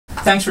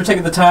thanks for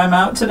taking the time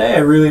out today. I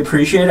really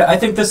appreciate it. I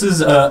think this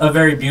is a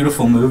very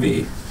beautiful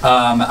movie.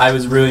 I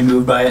was really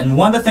moved by it. And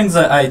one of the things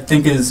that I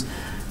think is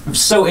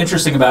so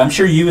interesting about it, I'm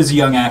sure you as a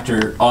young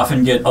actor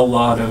often get a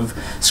lot of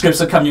scripts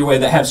that come your way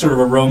that have sort of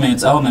a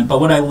romance element. But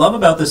what I love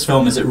about this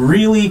film is it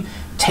really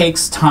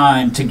takes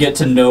time to get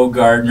to know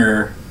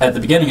Gardner at the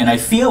beginning. And I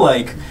feel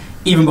like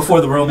even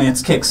before the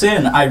romance kicks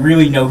in, I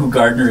really know who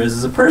Gardner is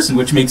as a person,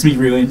 which makes me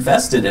really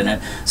invested in it.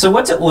 So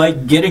what's it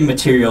like getting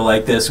material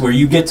like this, where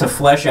you get to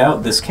flesh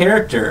out this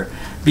character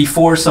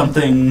before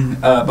something,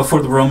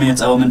 before the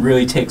romance element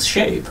really takes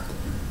shape?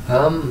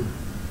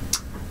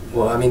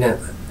 Well, I mean,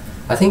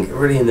 I think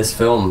really in this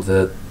film,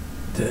 the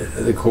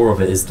core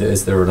of it is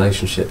the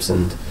relationships,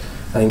 and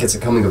I think it's a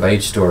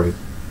coming-of-age story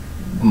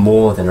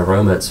more than a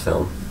romance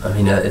film. I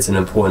mean, it's an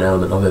important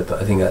element of it, but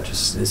I think that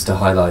just is to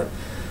highlight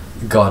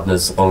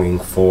Gardner's longing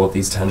for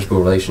these tangible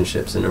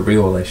relationships in a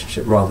real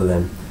relationship rather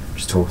than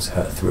just talking to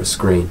her through a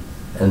screen.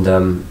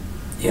 And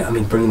yeah, I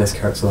mean, bringing this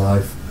character to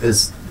life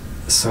is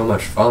so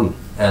much fun,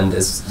 and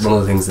it's one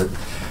of the things that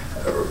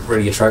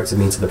really attracted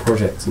me to the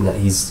project, in that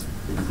he's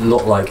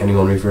not like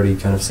anyone we've really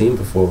kind of seen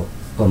before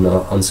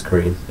on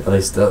screen. At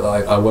least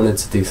I wanted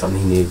to do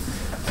something new,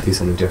 do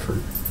something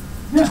different.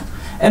 Yeah.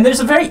 And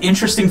there's a very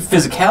interesting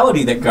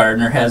physicality that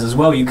Gardner has as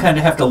well. You kind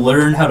of have to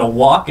learn how to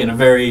walk in a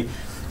very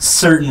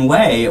certain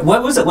way.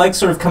 What was it like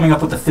sort of coming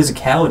up with the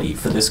physicality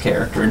for this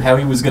character and how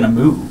he was going to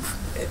move?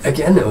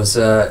 Again, it was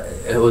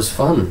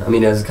fun. I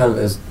mean, it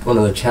was one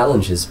of the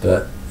challenges,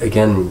 but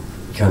again,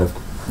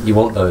 you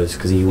want those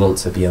because you want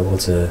to be able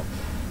to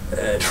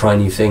try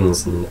new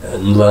things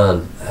and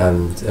learn.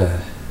 And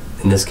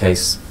in this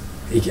case,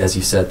 as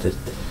you said,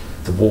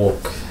 the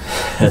walk,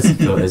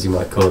 as you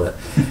might call it,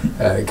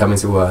 coming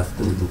to Earth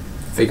and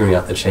figuring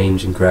out the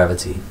change in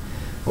gravity.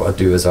 What I'd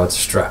do is I'd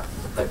strap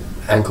like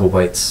ankle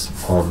weights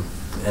on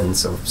and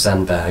sort of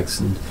sandbags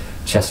and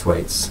chest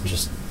weights and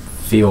just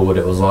feel what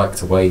it was like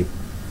to weigh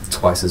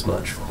twice as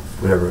much, or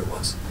whatever it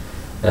was,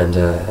 and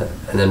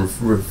then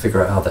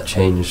figure out how that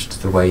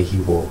changed the way he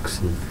walks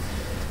and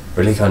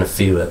really kind of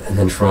feel it, and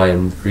then try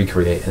and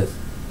recreate it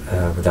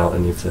without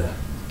any of the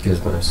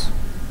gizmos.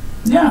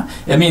 Yeah,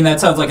 I mean, that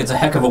sounds like it's a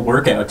heck of a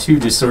workout too,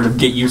 to sort of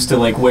get used to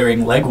like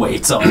wearing leg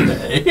weights all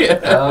day.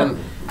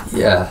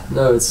 Yeah,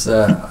 no, it's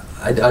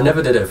I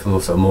never did it for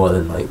sort of more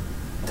than like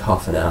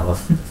half an hour,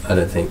 I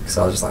don't think,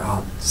 so I was just like,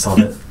 oh, sod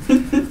it,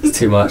 it's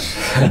too much.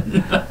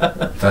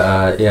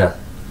 But yeah.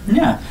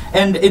 Yeah,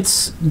 and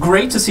it's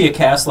great to see a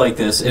cast like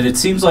this, and it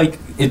seems like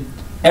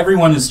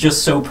everyone is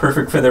just so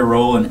perfect for their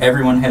role, and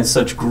everyone has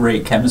such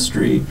great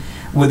chemistry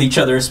with each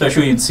other,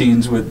 especially in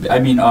scenes with, I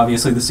mean,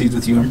 obviously the scenes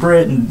with you and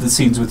Britt, and the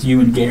scenes with you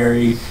and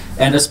Gary,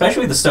 and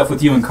especially the stuff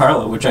with you and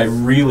Carla, which I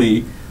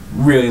really,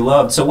 really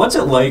loved. So what's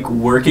it like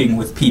working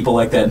with people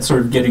like that and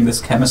sort of getting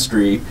this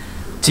chemistry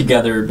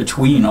together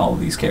between all of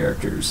these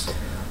characters?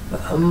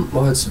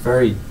 Well, it's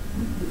very,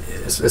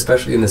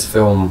 especially in this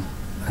film,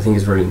 I think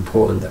it's really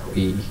important that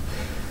we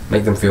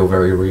make them feel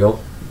very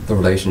real, the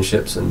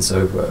relationships. And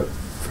so,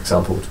 for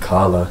example, with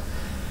Carla,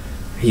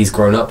 he's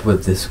grown up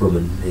with this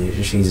woman.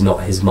 She's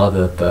not his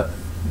mother, but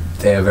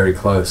they are very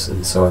close.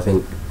 And so I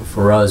think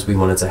for us, we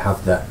wanted to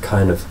have that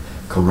kind of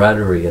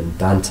camaraderie and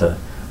banter,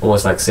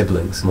 almost like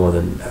siblings more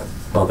than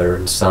mother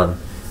and son.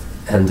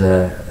 And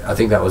I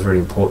think that was really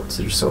important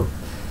to just sort of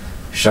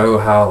show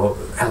how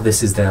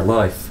this is their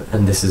life,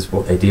 and this is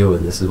what they deal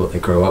with, this is what they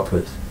grow up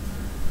with.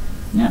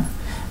 Yeah.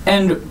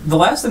 And the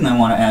last thing I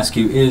want to ask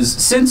you is,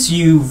 since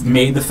you've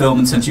made the film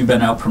and since you've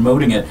been out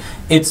promoting it,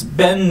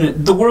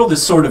 the world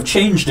has sort of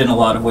changed in a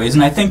lot of ways,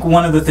 and I think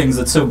one of the things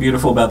that's so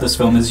beautiful about this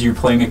film is you're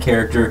playing a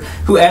character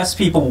who asks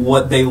people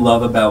what they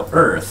love about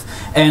Earth.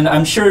 And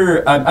I'm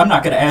sure, I'm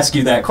not going to ask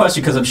you that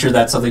question because I'm sure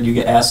that's something you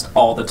get asked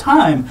all the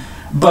time,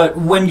 but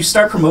when you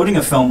start promoting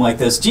a film like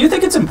this, do you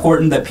think it's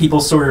important that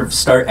people sort of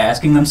start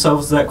asking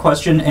themselves that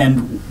question?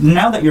 And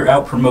now that you're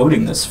out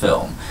promoting this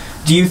film,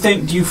 do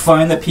you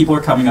find that people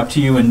are coming up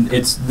to you and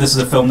this is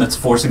a film that's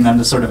forcing them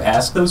to sort of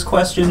ask those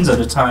questions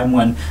at a time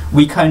when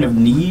we kind of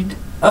need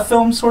a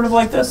film sort of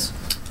like this?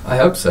 I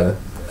hope so.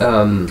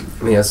 I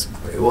mean,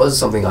 it was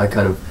something I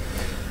kind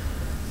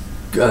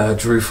of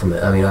drew from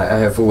it. I mean, I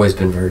have always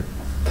been very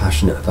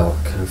passionate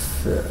about kind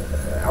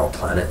of our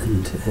planet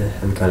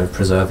and kind of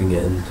preserving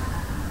it and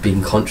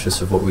being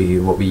conscious of what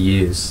we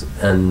use.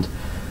 And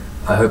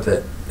I hope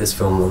that this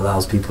film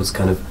allows people to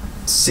kind of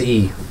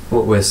see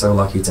what we're so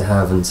lucky to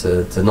have and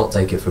to not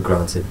take it for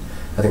granted.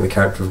 I think the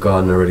character of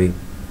Gardner really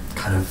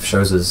kind of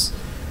shows us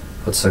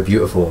what's so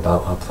beautiful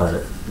about our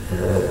planet,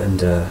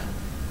 and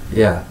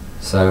yeah,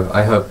 so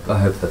I hope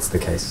that's the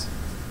case.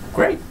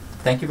 Great,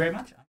 thank you very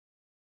much.